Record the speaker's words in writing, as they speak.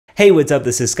Hey, what's up?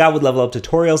 This is Scott with Level Up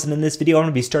Tutorials, and in this video I'm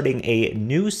going to be starting a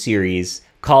new series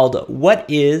called What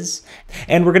Is,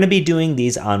 and we're going to be doing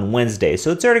these on Wednesdays. So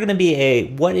it's sort of going to be a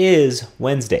What Is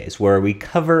Wednesdays, where we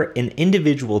cover an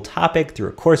individual topic through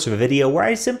a course of a video where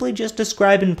I simply just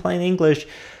describe in plain English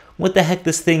what the heck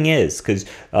this thing is, because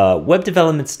web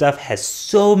development stuff has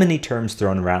so many terms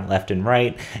thrown around left and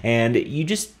right, and you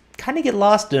just kind of get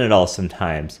lost in it all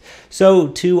sometimes. So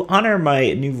to honor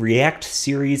my new React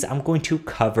series, I'm going to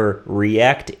cover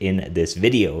React in this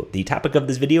video. The topic of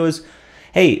this video is,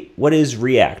 hey, what is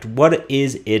React? What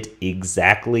is it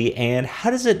exactly? And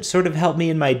how does it sort of help me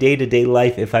in my day-to-day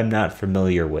life if I'm not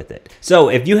familiar with it? So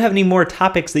if you have any more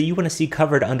topics that you want to see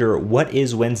covered under What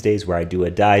Is Wednesdays, where I do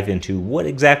a dive into what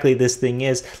exactly this thing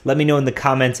is, let me know in the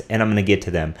comments and I'm going to get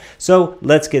to them. So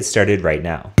let's get started right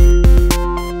now.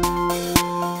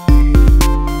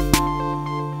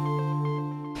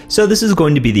 So this is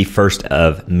going to be the first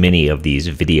of many of these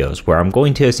videos where I'm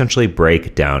going to essentially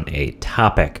break down a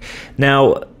topic.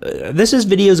 Now, this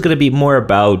video is going to be more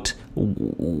about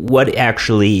what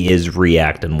actually is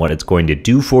React and what it's going to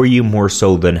do for you, more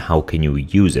so than how can you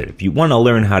use it. If you want to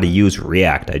learn how to use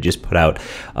React, I just put out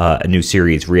a new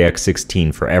series, React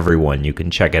 16 for everyone. You can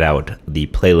check it out. The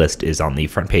playlist is on the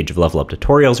front page of Level Up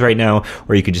Tutorials right now,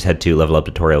 or you can just head to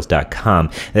leveluptutorials.com.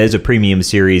 That is a premium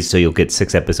series, so you'll get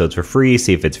 6 episodes for free,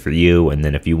 see if it's for you, and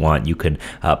then if you want, you can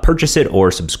purchase it or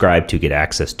subscribe to get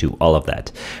access to all of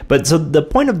that. But so the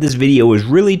point of this video is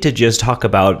really to just talk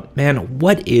about, man,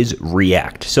 what is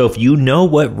React? So if you know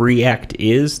what React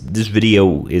is, this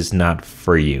video is not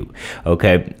for you,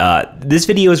 okay? This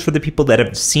video is for the people that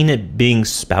have seen it being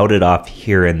spouted off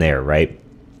here and there, right?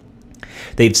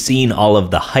 They've seen all of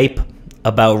the hype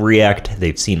about React.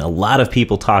 They've seen a lot of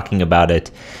people talking about it,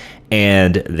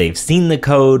 and they've seen the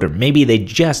code, or maybe they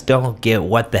just don't get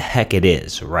what the heck it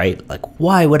is, right? Like,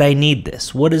 why would I need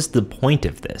this? What is the point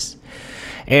of this?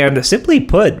 And simply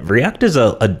put, React is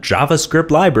a JavaScript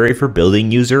library for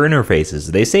building user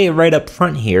interfaces. They say it right up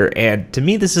front here, and to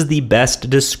me this is the best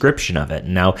description of it.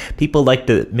 Now, people like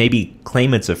to maybe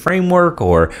claim it's a framework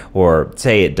or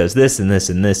say it does this and this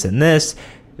and this and this.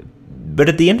 But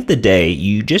at the end of the day,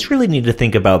 you just really need to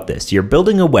think about this. You're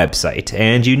building a website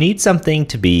and you need something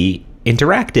to be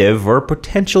interactive or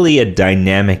potentially a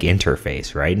dynamic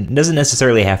interface, right? It doesn't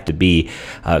necessarily have to be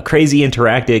crazy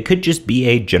interactive. It could just be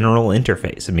a general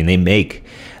interface. I mean, they make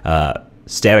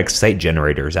static site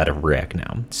generators out of React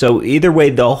now. So either way,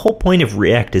 the whole point of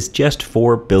React is just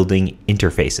for building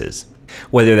interfaces.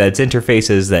 Whether that's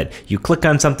interfaces that you click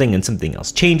on something and something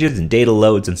else changes and data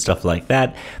loads and stuff like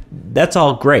that, that's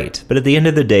all great. But at the end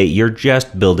of the day, you're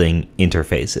just building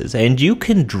interfaces, and you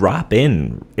can drop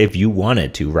in if you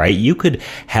wanted to, right? You could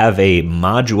have a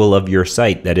module of your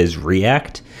site that is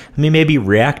React. I mean, maybe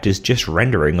React is just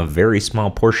rendering a very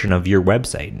small portion of your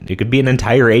website. It could be an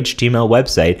entire HTML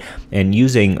website, and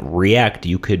using React,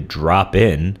 you could drop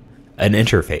in an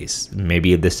interface.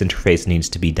 Maybe this interface needs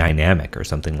to be dynamic or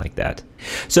something like that.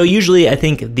 So usually I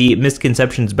think the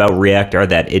misconceptions about React are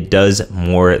that it does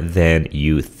more than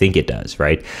you think it does,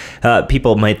 right?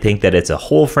 People might think that it's a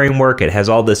whole framework, it has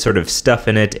all this sort of stuff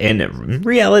in it, and in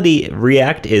reality,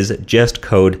 React is just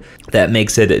code that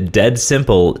makes it dead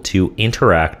simple to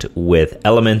interact with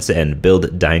elements and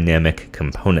build dynamic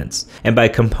components. And by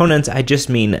components, I just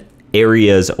mean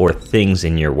areas or things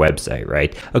in your website,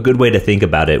 right? A good way to think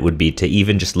about it would be to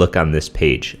even just look on this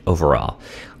page overall.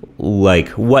 Like,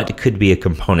 what could be a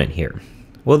component here?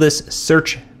 Well, this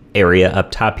search area up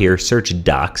top here, search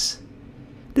docs,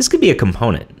 this could be a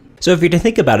component. So if you're to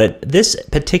think about it, this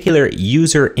particular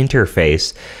user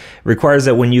interface requires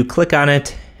that when you click on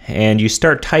it and you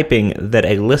start typing, that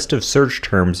a list of search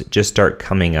terms just start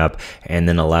coming up and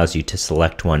then allows you to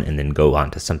select one and then go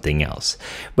on to something else.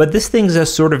 But this thing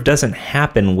just sort of doesn't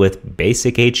happen with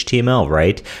basic HTML,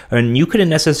 right? And you couldn't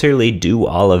necessarily do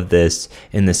all of this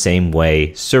in the same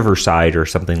way server side or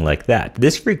something like that.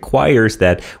 This requires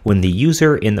that when the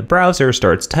user in the browser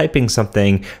starts typing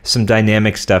something, some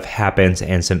dynamic stuff happens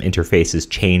and some interfaces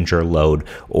change or load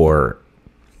or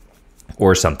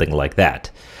something like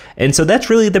that. And so that's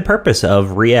really the purpose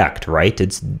of React, right?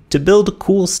 It's to build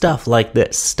cool stuff like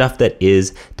this, stuff that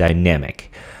is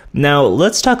dynamic. Now,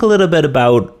 let's talk a little bit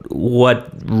about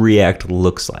what React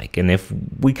looks like. And if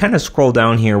we kind of scroll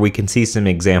down here, we can see some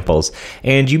examples.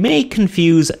 And you may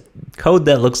confuse code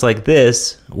that looks like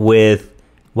this with,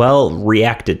 well,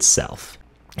 React itself.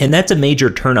 And that's a major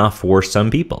turnoff for some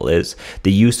people, is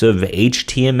the use of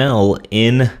HTML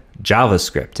in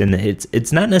JavaScript, and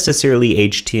it's not necessarily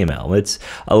HTML. It's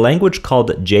a language called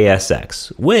JSX,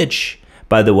 which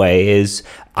by the way, is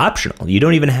optional. You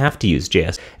don't even have to use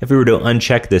JS. If we were to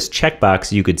uncheck this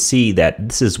checkbox, you could see that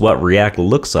this is what React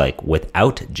looks like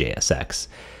without JSX.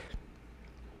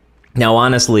 Now,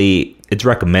 honestly, it's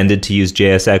recommended to use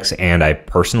JSX, and I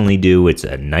personally do. It's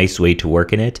a nice way to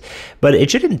work in it, but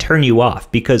it shouldn't turn you off,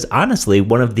 because honestly,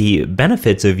 one of the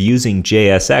benefits of using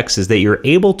JSX is that you're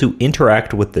able to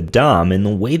interact with the DOM in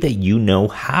the way that you know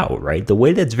how, right? The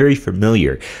way that's very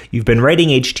familiar. You've been writing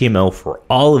HTML for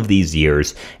all of these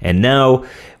years, and now,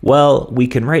 well, we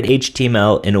can write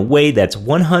HTML in a way that's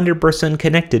 100%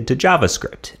 connected to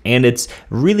JavaScript. And it's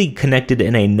really connected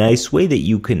in a nice way that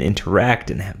you can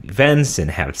interact and have events and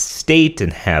have state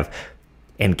and have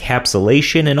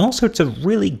encapsulation and all sorts of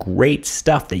really great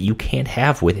stuff that you can't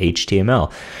have with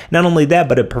HTML. Not only that,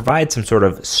 but it provides some sort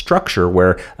of structure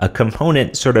where a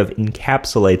component sort of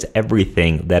encapsulates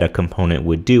everything that a component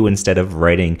would do instead of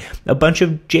writing a bunch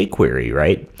of jQuery,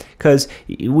 right? Because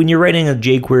when you're writing a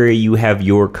jQuery, you have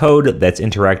your code that's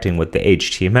interacting with the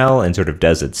HTML and sort of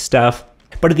does its stuff.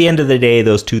 But at the end of the day,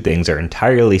 those two things are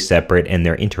entirely separate and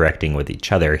they're interacting with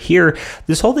each other. Here,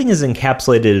 this whole thing is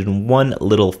encapsulated in one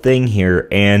little thing here,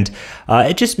 and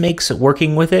it just makes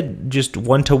working with it just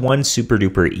one-to-one super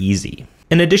duper easy.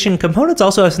 In addition, components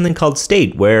also have something called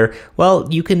state where, well,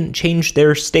 you can change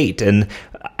their state. And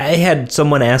I had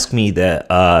someone ask me that,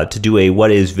 to do a what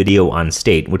is video on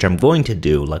state, which I'm going to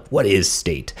do, like what is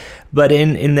state? But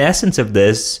in the essence of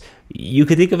this, you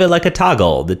could think of it like a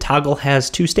toggle. The toggle has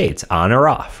two states, on or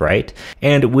off, right?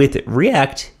 And with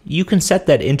React, you can set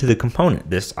that into the component,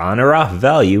 this on or off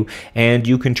value, and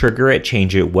you can trigger it,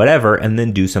 change it, whatever, and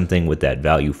then do something with that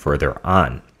value further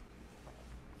on.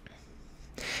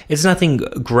 It's nothing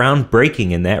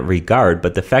groundbreaking in that regard,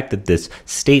 but the fact that this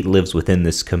state lives within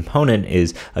this component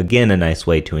is, again, a nice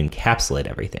way to encapsulate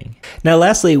everything. Now,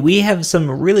 lastly, we have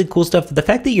some really cool stuff. The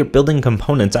fact that you're building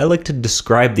components, I like to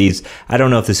describe these, I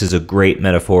don't know if this is a great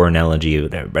metaphor or analogy,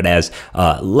 but as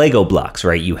Lego blocks,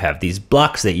 right? You have these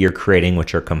blocks that you're creating,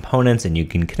 which are components, and you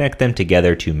can connect them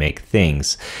together to make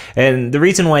things. And the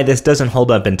reason why this doesn't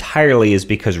hold up entirely is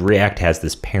because React has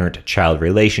this parent-child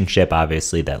relationship,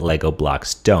 obviously, that Lego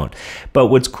blocks don't. But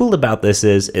what's cool about this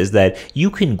is that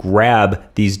you can grab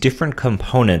these different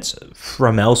components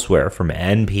from elsewhere, from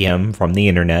NPM, from the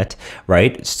internet,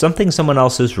 right? Something someone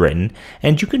else has written,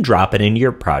 and you can drop it into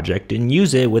your project and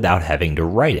use it without having to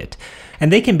write it.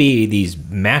 And they can be these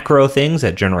macro things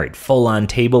that generate full-on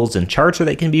tables and charts, or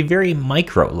they can be very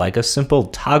micro, like a simple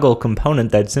toggle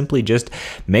component that simply just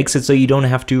makes it so you don't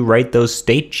have to write those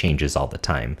state changes all the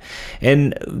time.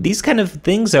 And these kind of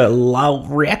things allow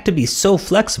React to be so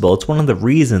flexible. It's one of the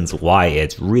reasons why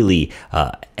it's really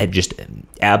just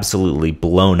absolutely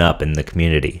blown up in the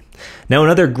community. Now,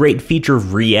 another great feature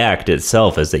of React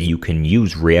itself is that you can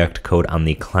use React code on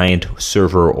the client,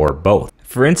 server, or both.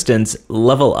 For instance,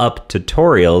 Level Up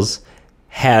Tutorials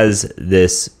has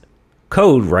this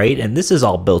code, right? And this is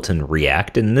all built in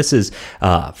React, and this is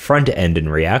front end in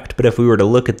React. But if we were to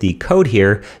look at the code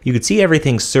here, you could see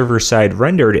everything server-side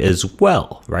rendered as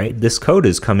well, right? This code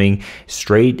is coming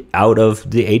straight out of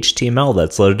the HTML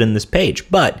that's loaded in this page.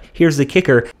 But here's the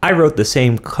kicker. I wrote the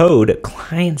same code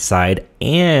client-side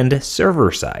and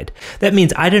server-side. That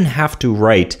means I didn't have to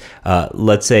write,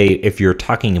 let's say if you're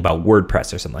talking about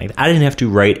WordPress or something like that, I didn't have to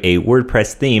write a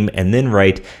WordPress theme and then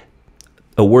write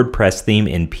a WordPress theme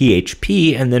in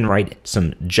PHP and then write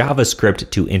some JavaScript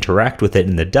to interact with it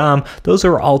in the DOM. Those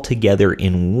are all together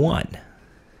in one.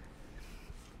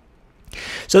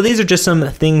 So these are just some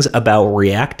things about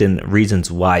React and reasons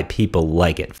why people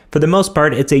like it. For the most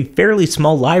part, it's a fairly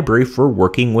small library for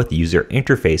working with user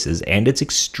interfaces, and it's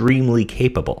extremely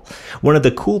capable. One of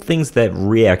the cool things that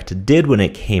React did when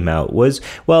it came out was,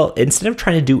 well, instead of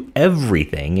trying to do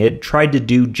everything, it tried to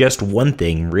do just one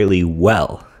thing really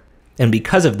well. And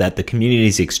because of that, the community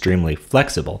is extremely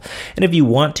flexible. And if you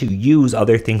want to use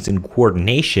other things in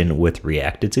coordination with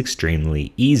React, it's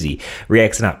extremely easy.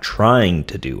 React's not trying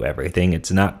to do everything.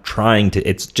 It's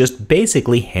just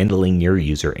basically handling your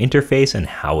user interface and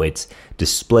how it's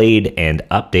displayed and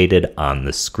updated on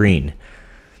the screen.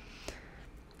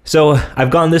 So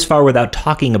I've gone this far without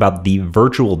talking about the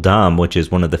virtual DOM, which is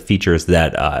one of the features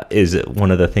that is one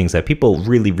of the things that people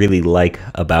really, really like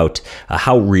about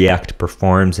how React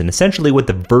performs. And essentially what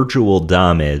the virtual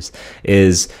DOM is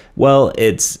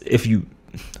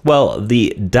well,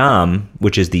 the DOM,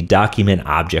 which is the document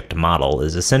object model,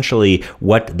 is essentially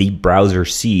what the browser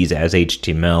sees as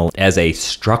HTML as a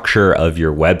structure of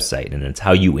your website, and it's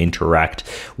how you interact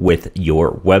with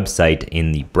your website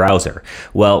in the browser.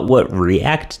 Well, what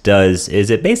React does is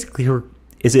it basically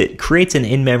is it creates an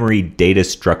in-memory data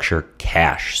structure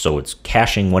cache. So it's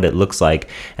caching what it looks like,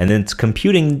 and then it's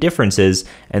computing differences,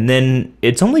 and then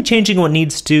it's only changing what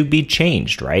needs to be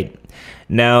changed, right?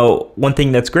 Now, one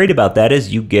thing that's great about that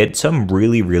is you get some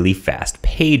really, really fast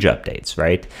page updates,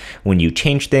 right? When you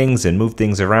change things and move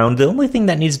things around, the only thing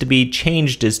that needs to be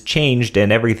changed is changed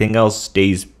and everything else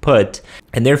stays put,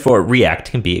 and therefore React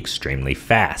can be extremely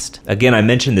fast. Again, I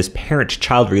mentioned this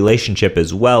parent-child relationship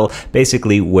as well,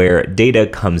 basically where data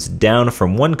comes down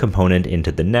from one component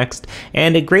into the next,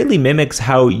 and it greatly mimics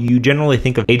how you generally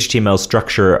think of HTML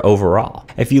structure overall.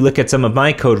 If you look at some of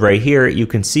my code right here, you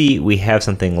can see we have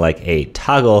something like a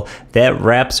toggle that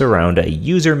wraps around a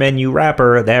user menu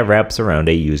wrapper, that wraps around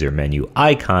a user menu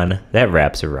icon, that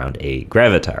wraps around a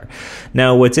gravatar.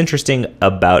 Now, what's interesting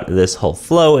about this whole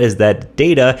flow is that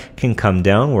data can come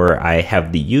down where I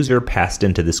have the user passed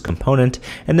into this component,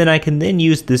 and then I can then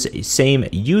use this same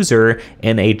user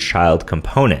in a child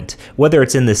component, whether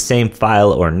it's in the same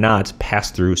file or not,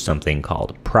 pass through something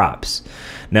called props.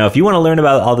 Now, if you want to learn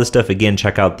about all this stuff, again,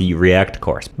 check out the React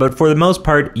course. But for the most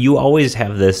part, you always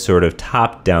have this sort of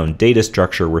top-down data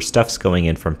structure where stuff's going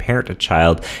in from parent to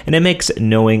child, and it makes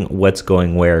knowing what's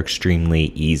going where extremely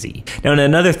easy. Now,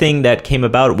 another thing that came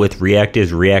about with React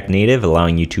is React Native,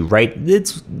 allowing you to write,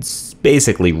 it's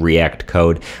basically React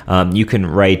code. You can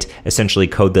write essentially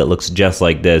code that looks just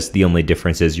like this. The only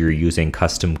difference is you're using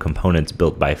custom components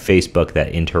built by Facebook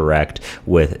that interact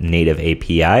with native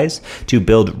APIs to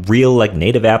build real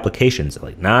native applications,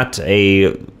 like not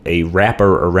a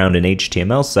wrapper around an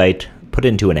HTML site put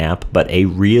into an app, but a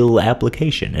real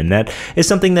application. And that is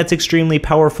something that's extremely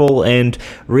powerful and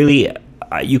really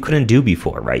you couldn't do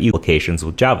before, right? Applications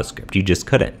with JavaScript, you just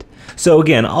couldn't. So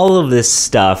again, all of this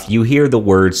stuff, you hear the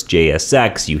words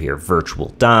JSX, you hear virtual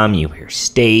DOM, you hear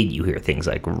state, you hear things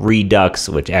like Redux,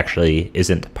 which actually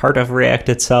isn't part of React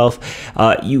itself.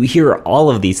 You hear all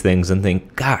of these things and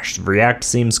think, gosh, React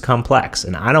seems complex,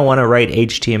 and I don't want to write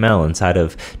HTML inside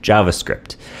of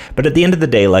JavaScript. But at the end of the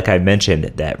day, like I mentioned,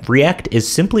 that React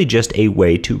is simply just a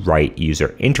way to write user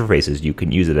interfaces. You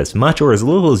can use it as much or as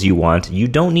little as you want. You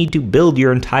don't need to build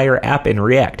your entire app in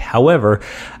React. However,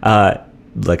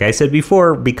 like I said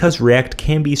before, because React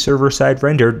can be server-side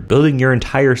rendered, building your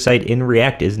entire site in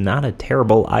React is not a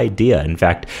terrible idea. In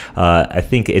fact,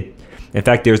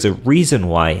 there's a reason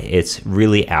why it's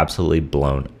really absolutely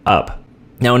blown up.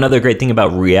 Now, another great thing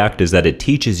about React is that it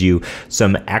teaches you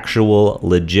some actual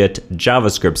legit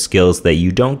JavaScript skills that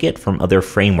you don't get from other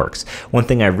frameworks. One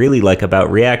thing I really like about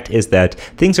React is that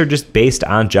things are just based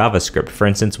on JavaScript. For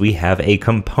instance, we have a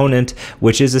component,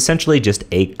 which is essentially just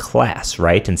a class,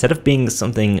 right? Instead of being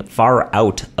something far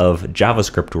out of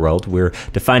JavaScript world, we're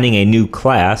defining a new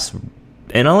class,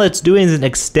 and all it's doing is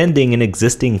extending an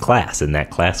existing class, and that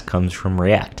class comes from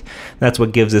React. That's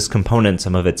what gives this component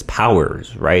some of its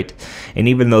powers, right? And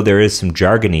even though there is some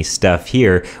jargony stuff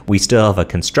here, we still have a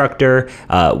constructor,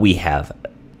 we have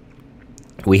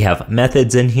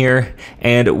methods in here,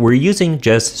 and we're using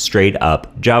just straight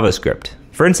up JavaScript.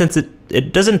 For instance,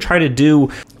 it doesn't try to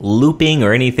do looping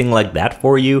or anything like that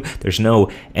for you. There's no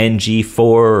ng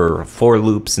or for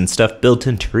loops and stuff built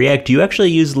into React. You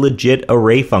actually use legit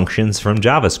array functions from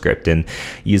JavaScript, and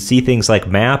you see things like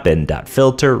map and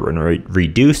 .filter and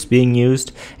reduce being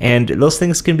used, and those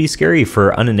things can be scary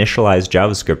for uninitialized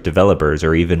JavaScript developers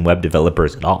or even web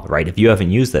developers at all, right? If you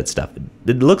haven't used that stuff,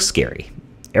 it looks scary.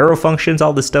 Arrow functions,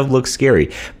 all this stuff looks scary.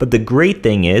 But the great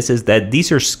thing is that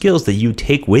these are skills that you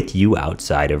take with you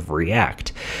outside of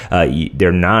React.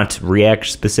 They're not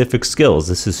React-specific skills.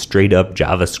 This is straight-up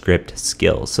JavaScript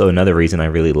skills. So another reason I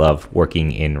really love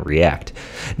working in React.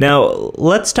 Now,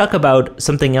 let's talk about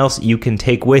something else you can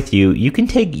take with you. You can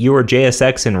take your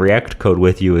JSX and React code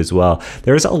with you as well.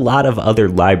 There's a lot of other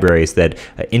libraries that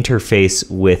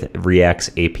interface with React's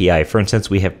API. For instance,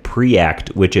 we have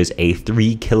Preact, which is a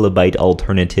 3 kilobyte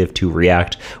alternative to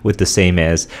React with the same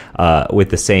ES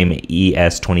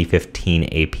 2015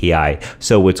 API.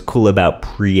 So what's cool about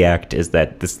Preact is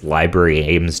that this library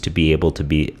aims to be able to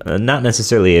be not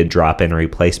necessarily a drop-in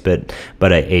replacement,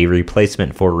 but a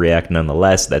replacement for React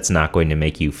nonetheless. That's not going to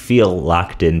make you feel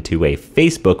locked into a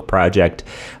Facebook project,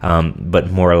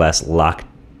 but more or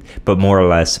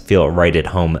less feel right at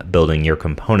home building your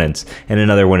components. And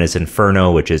another one is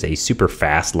Inferno, which is a super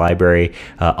fast library.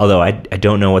 Although I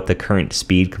don't know what the current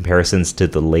speed comparisons to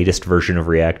the latest version of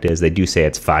React is. They do say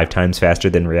it's 5 times faster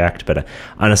than React, but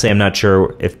honestly, I'm not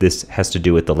sure if this has to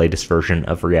do with the latest version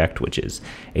of React, which is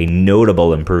a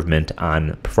notable improvement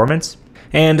on performance.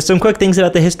 And some quick things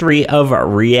about the history of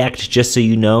React, just so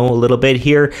you know a little bit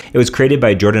here. It was created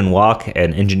by Jordan Walk,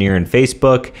 an engineer in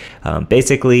Facebook.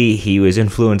 Basically, he was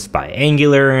influenced by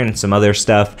Angular and some other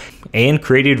stuff and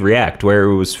created React, where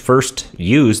it was first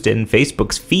used in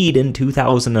Facebook's feed in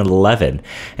 2011.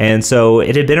 And so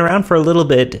it had been around for a little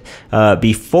bit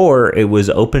before it was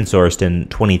open sourced in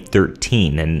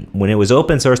 2013. And when it was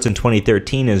open sourced in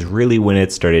 2013 is really when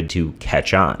it started to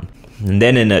catch on. And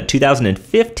then in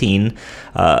 2015,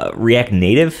 React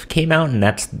Native came out, and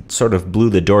that sort of blew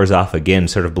the doors off again,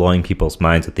 sort of blowing people's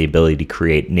minds with the ability to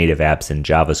create native apps in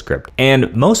JavaScript.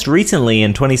 And most recently,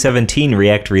 in 2017,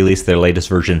 React released their latest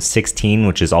version 16,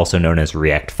 which is also known as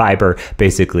React Fiber.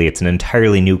 Basically, it's an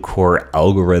entirely new core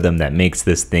algorithm that makes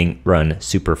this thing run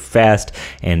super fast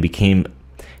and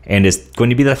is going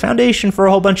to be the foundation for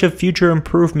a whole bunch of future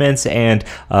improvements and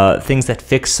things that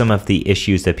fix some of the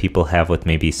issues that people have with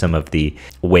maybe some of the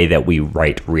way that we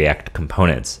write React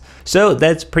components. So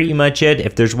that's pretty much it.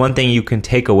 If there's one thing you can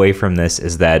take away from this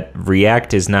is that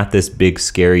React is not this big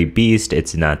scary beast.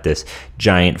 It's not this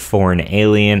giant foreign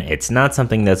alien. It's not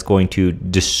something that's going to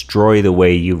destroy the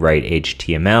way you write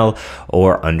HTML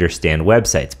or understand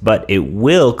websites, but it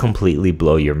will completely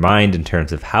blow your mind in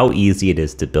terms of how easy it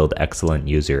is to build excellent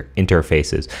user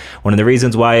interfaces. One of the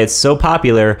reasons why it's so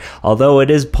popular, although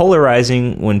it is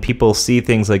polarizing when people see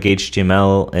things like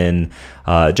HTML and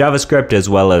JavaScript, as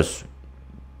well as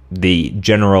the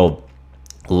general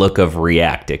look of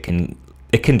React, it can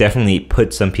definitely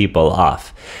put some people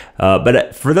off.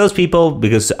 But for those people,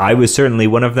 because I was certainly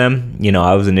one of them,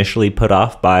 I was initially put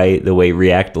off by the way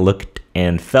React looked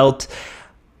and felt.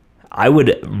 I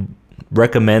would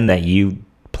recommend that you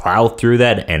plow through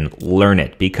that and learn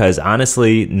it, because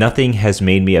honestly, nothing has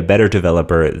made me a better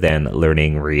developer than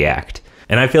learning React.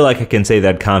 And I feel like I can say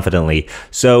that confidently.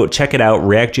 So check it out,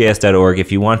 reactjs.org.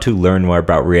 If you want to learn more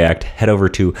about React, head over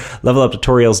to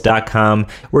leveluptutorials.com,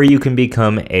 where you can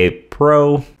become a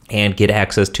pro and get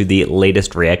access to the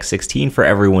latest React 16 for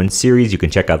Everyone series. You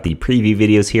can check out the preview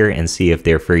videos here and see if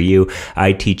they're for you.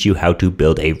 I teach you how to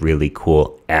build a really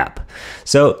cool app.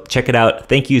 So check it out.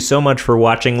 Thank you so much for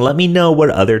watching. Let me know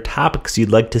what other topics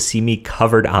you'd like to see me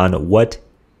covered on What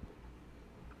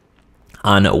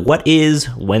Is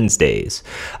Wednesdays.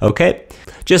 Okay,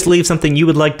 just leave something you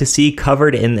would like to see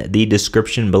covered in the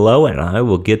description below, and I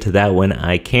will get to that when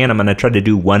I can. I'm going to try to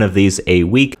do one of these a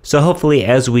week. So hopefully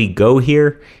as we go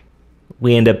here,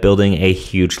 we end up building a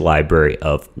huge library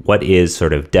of what is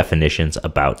sort of definitions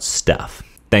about stuff.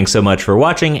 Thanks so much for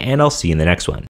watching, and I'll see you in the next one.